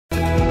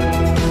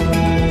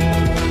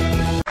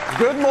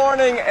Good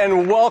morning and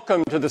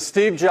welcome to the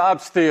Steve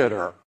Jobs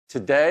Theater.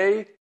 Today,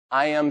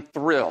 I am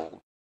thrilled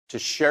to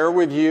share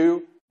with you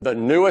the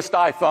newest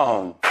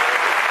iPhone.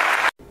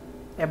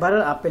 এবার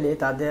অ্যাপলে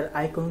তাদের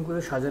আইকনগুলো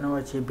সাজানো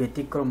হয়েছে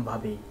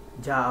ব্যতিক্রমভাবে,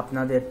 যা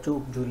আপনাদের চোখ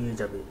জুড়িয়ে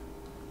যাবে।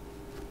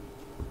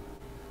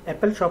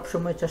 অ্যাপল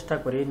সবসময় চেষ্টা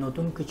করে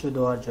নতুন কিছু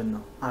দেওয়ার জন্য,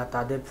 আর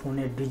তাদের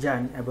ফোনের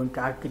ডিজাইন এবং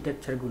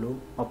আর্কিটেকচারগুলো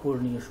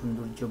অপূর্ণীয়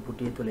সৌন্দর্য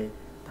ফুটিয়ে তোলে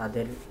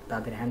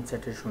তাদের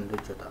হ্যান্ডসেটের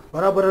সৌন্দর্যতা।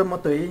 বরাবরের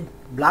মতোই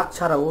ব্ল্যাক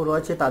ছাড়াও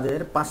রয়েছে তাদের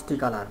 5টি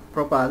colour: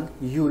 purple,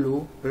 yellow,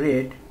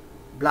 red,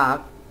 black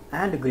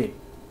and green.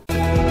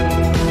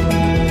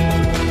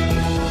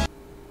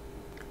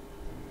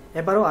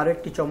 এবারও আরো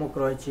একটি চমক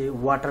রয়েছে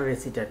ওয়াটার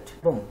রেসিস্ট্যান্ট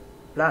এবং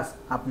প্লাস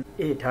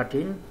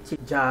A13,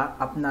 যা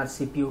আপনার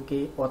সিপিইউকে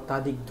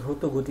অত্যাধিক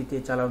দ্রুত গতিতে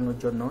চালানোর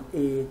জন্য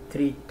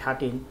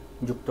A313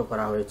 যুক্ত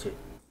করা হয়েছে।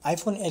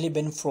 আইফোন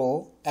 11 প্রো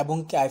এবং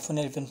আইফোন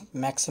 11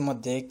 ম্যাক্সের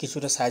মধ্যে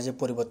কিছুটা সাইজে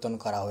পরিবর্তন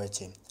করা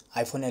হয়েছে।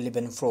 আইফোন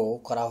 11 প্রো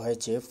করা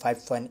হয়েছে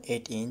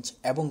 5.8 ইঞ্চ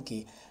এবং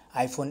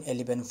আইফোন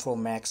 11 প্রো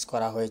ম্যাক্স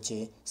করা হয়েছে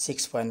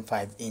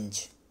 6.5 inch.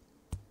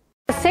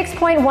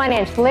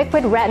 6.1-inch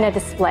liquid retina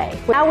display.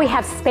 Now we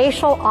have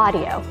spatial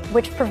audio,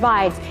 which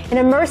provides an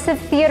immersive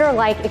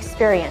theater-like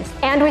experience,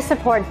 and we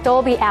support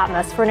Dolby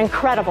Atmos for an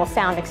incredible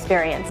sound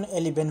experience.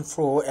 11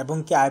 Pro এবং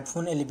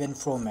iPhone 11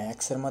 Pro Max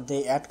এর মধ্যে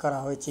add করা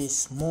হয়েছে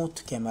smooth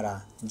camera,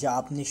 যা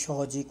আপনি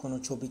সহজেই কোনো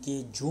ছবিকে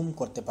জুম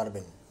করতে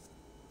পারবেন।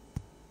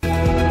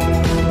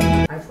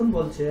 আইফোন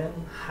বলছে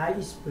হাই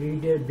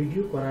স্পিডের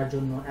ভিডিও করার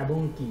জন্য এবং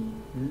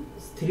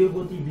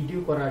স্থিরগতি ভিডিও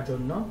করার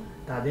জন্য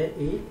তাদের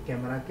এই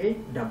ক্যামেরাকে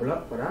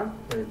ডেভেলপ করা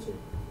হয়েছে।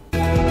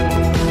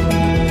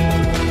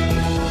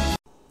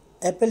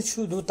 অ্যাপল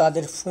শুধু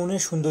তাদের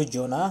ফোনের সৌন্দর্য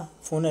না,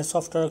 ফোনের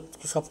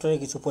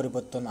সফটওয়্যারে কিছু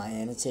পরিবর্তন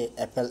এনেছে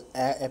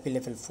অ্যাপল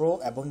প্রো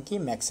এবং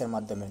ম্যাক্সের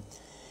মাধ্যমে।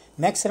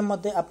 ম্যাক্সের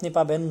মধ্যে আপনি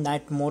পাবেন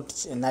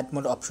নাইট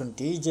মোড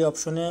অপশনটি, যে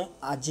অপশনে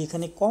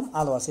যেখানে কম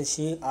আলো আছে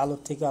সেই আলো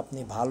থেকে আপনি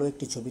ভালো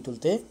একটি ছবি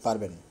তুলতে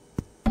পারবেন।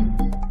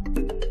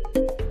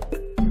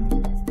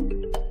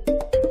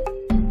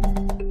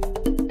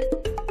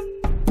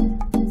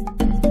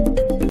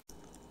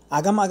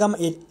 আগাম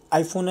এই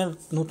আইফোনের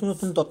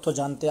নতুন তথ্য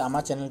জানতে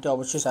আমার চ্যানেলটি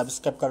অবশ্যই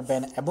সাবস্ক্রাইব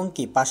করবেন এবং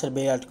পাশের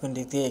বেল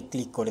আইকনটিতে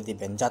ক্লিক করে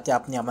দিবেন, যাতে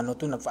আপনি আমার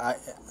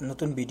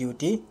নতুন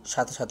ভিডিওটি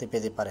সাথে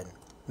পেতে পারেন।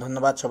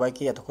 ধন্যবাদ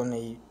সবাইকে এতক্ষণ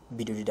এই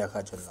ভিডিওটি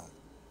দেখার জন্য।